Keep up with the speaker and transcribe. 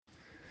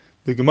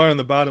The Gemara on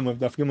the bottom of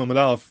Daf Gimel Amud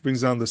Aleph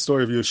brings down the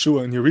story of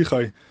Yeshua and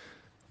Yerichai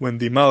when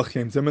the Malach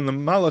came to him, and the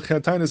Malach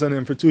had tainus on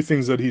him for two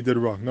things that he did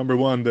wrong. Number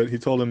one, that he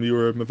told him you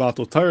were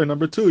mevatel Torah.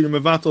 Number two, you're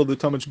mevatel the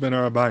Tamach ben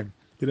Arabayim.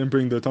 He didn't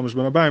bring the Tamach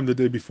ben Arabayim the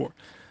day before.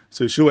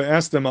 So Yeshua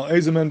asked him, Al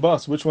Ezemen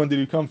Bas, which one did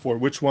you come for?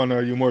 Which one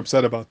are you more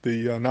upset about?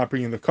 The not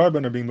bringing the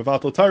carbon or being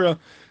mevatel Torah?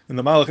 And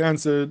the Malach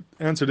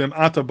answered him,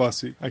 Ata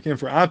Basi. I came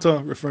for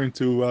Ata, referring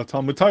to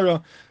Talmud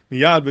Torah.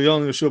 Miyad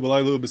v'yol Yeshua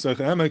b'laylu b'secha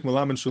emek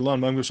malamin shalom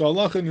b'am g'shal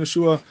halacha. And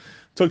Yeshua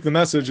took the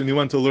message and he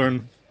went to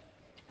learn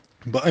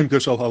b'am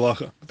g'shal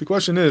halacha. But the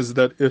question is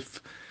that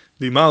if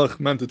the Malach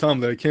meant to tell him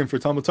that he came for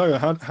Talmud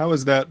Torah, how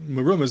is that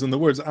merumas in the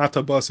words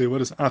Ata Basi? What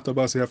does Ata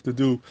Basi have to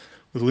do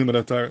with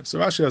Limud Torah? So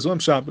Rashi has one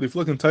shot, but if you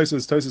look in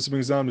Taisus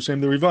brings down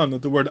B'Shem the Rivan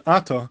that the word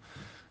Ata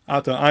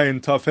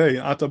Ayin Taf Hey,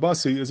 Ata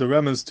Basi is a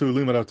remnants to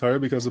Limud Torah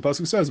because the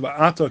pasuk says,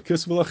 "Ata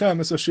Kis V'Lachem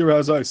is a Shira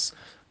Hazais."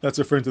 That's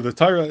referring to the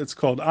Torah. It's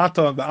called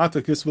Ata, the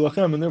Ata Kis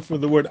V'Lachem, and therefore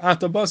the word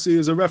Ata Basi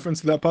is a reference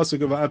to that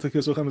pasuk of Ata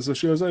Kis V'Lachem is a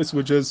Shira Hazais,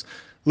 which is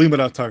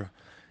Limud Torah.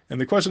 And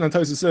the question on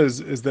Taisus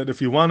says is that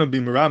if you want to be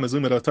Miram as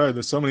Limud Torah,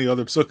 there's so many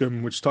other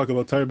psukim which talk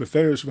about Torah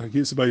Beferish,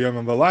 V'Hakis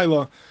B'Yam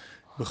V'Layla,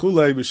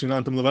 V'Chulei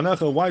B'Shinantam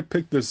Levanecha. Why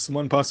pick this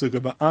one pasuk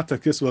about Ata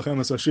Kis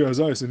V'Lachem es Ashir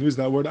Hazais and use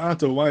that word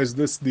Ata? Why is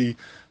this the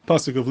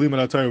pasuk of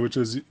Limud Torah which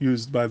is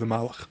used by the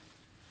Malach?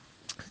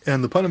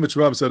 And the Ponibzar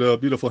Rav said a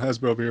beautiful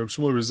hesber over here.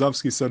 Shmuel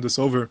Rozovsky said this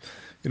over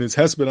in his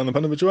hesber on the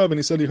Ponibzar Rav, and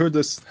he said he heard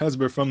this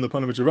hesber from the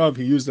Ponibzar Rav.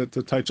 He used it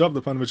to touch up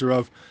the Ponibzar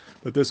Rav,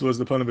 but this was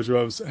the Ponibzar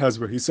Rav's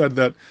hesber. He said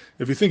that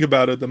if you think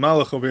about it, the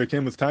Malach over here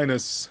came with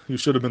tainus. You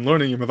should have been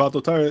learning your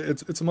mevatel Torah.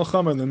 It's a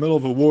milchama in the middle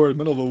of a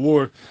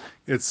war.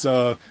 It's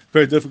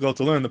very difficult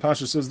to learn. The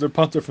Pasha says they're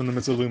pater from the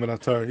mitzvah of Limud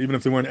Torah, even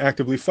if they weren't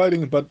actively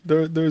fighting. But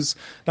there's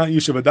not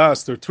yishuv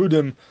adas, they're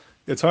trudim.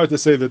 It's hard to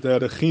say that they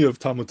had a chi of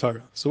Talmud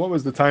Torah. So what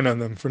was the taina on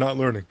them for not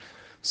learning?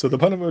 So the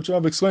Ponibzar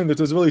Rav explained that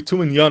there's really two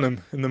inyanim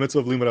in the mitzvah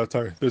of Limud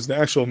Torah. There's the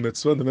actual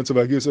mitzvah, the mitzvah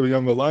of Agis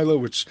Yom V'Layla,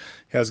 which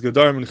has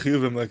gedarim and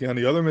chiyuvim like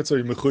any other mitzvah.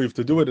 You're mechuyev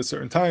to do it at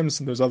certain times,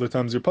 and there's other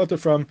times you're pater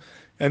from.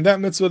 And that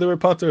mitzvah they were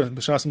pater.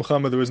 B'shas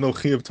Muhammad there was no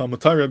chi of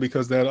Talmud Torah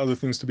because they had other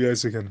things to be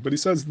isaac in. But he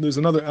says there's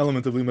another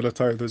element of Limud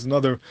Torah. There's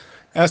another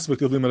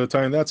aspect of Limud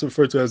Torah, and that's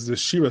referred to as the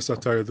Shira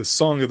Torah, the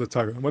song of the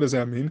Torah. And what does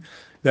that mean?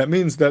 That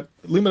means that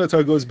Limud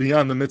Torah goes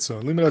beyond the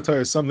mitzvah. Limud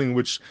Torah is something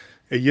which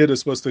a yid is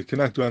supposed to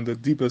connect to on the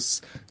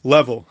deepest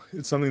level.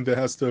 It's something that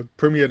has to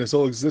permeate his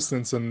whole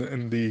existence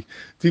and the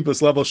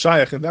deepest level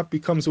shayach, and that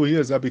becomes who he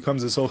is. That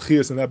becomes his whole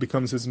chiyas, and that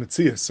becomes his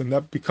mitzias, and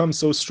that becomes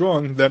so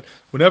strong that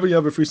whenever you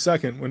have a free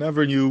second,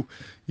 whenever you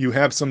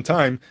have some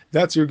time,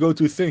 that's your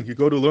go-to thing. You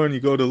go to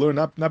learn,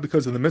 not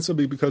because of the mitzvah,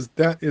 but because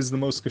that is the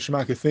most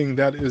geshmaka thing.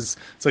 It's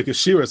like a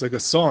shira, it's like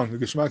a song, a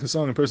geshmaka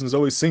song. A person is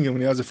always singing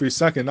when he has a free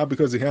second, not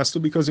because he has to,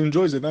 because he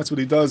enjoys it. That's what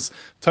he does.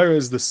 Torah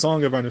is the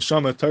song of our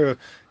neshama. Torah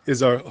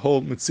is our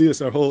whole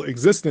mitzias, our whole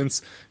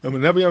existence. And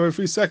whenever you have a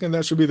free second,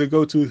 that should be the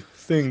go-to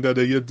thing that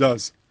a yid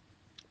does.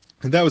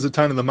 And that was the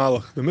time of the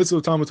Malach. The mitzvah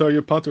of Talmud Torah,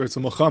 you're pater, it's a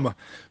mochama.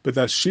 But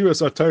that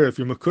shiras Torah, if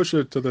you're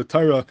makusher to the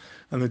Torah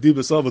and the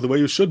deepest level, the way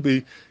you should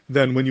be,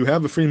 then when you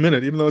have a free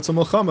minute, even though it's a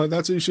mochama,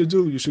 that's what you should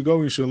do. You should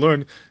go, you should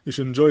learn, you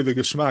should enjoy the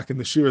geshmak and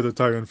the shira of the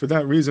Torah. And for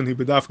that reason, he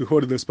bedafka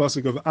quoted this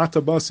pasuk of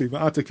Ata Basi,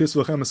 V'ata Kis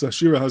V'Lachem es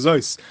Ashira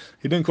Hazais.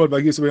 He didn't quote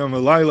Bagis V'Yam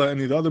V'Layla,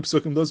 any of the other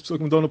psukim. Those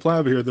psukim don't apply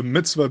over here. The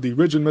mitzvah, the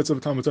original mitzvah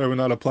of Talmud Torah will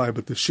not apply.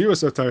 But the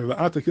shiras Torah,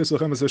 V'ata Kis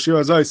V'Lachem es Ashira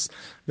Hazais,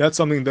 that's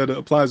something that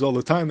applies all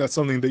the time. That's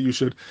something that you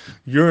should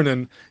yearn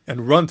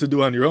and run to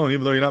do on your own,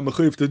 even though you're not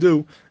mechuyev to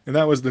do. And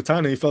that was the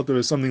Tana. He felt there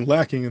was something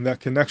lacking in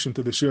that connection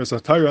to the Shiras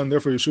HaTorah, and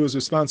therefore Yeshua's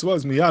response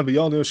was, Miyad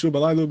v'yal Yeshua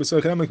b'laylu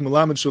b'seich emek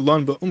melamed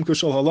shalon b'umka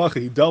shel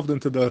halacha. He delved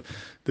into the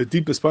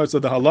deepest parts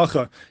of the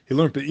halacha. He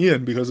learned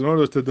be'iyun, because in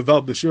order to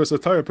develop the Shiras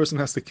HaTorah, a person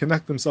has to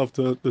connect himself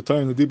to the Torah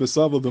in the deepest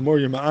level. The more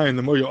you're ma'ayin,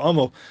 the more you're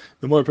amal,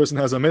 the more a person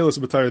has amelus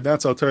b'Torah.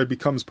 That's how Torah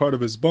becomes part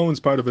of his bones,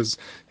 part of his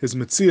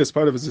mitzias,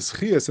 part of his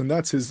ischiyas,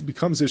 and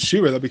becomes his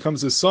shira, that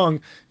becomes his song.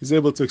 He's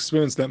able to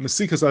experience that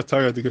mesikas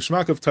HaTorah, the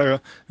geshmak of Torah,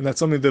 and that's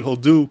something that he'll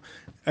do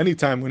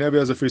anytime, whenever he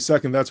has a free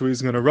second. That's where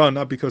he's going to run,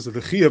 not because of the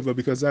chiyuv, but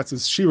because that's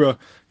his shira,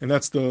 and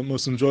that's the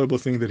most enjoyable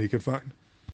thing that he can find.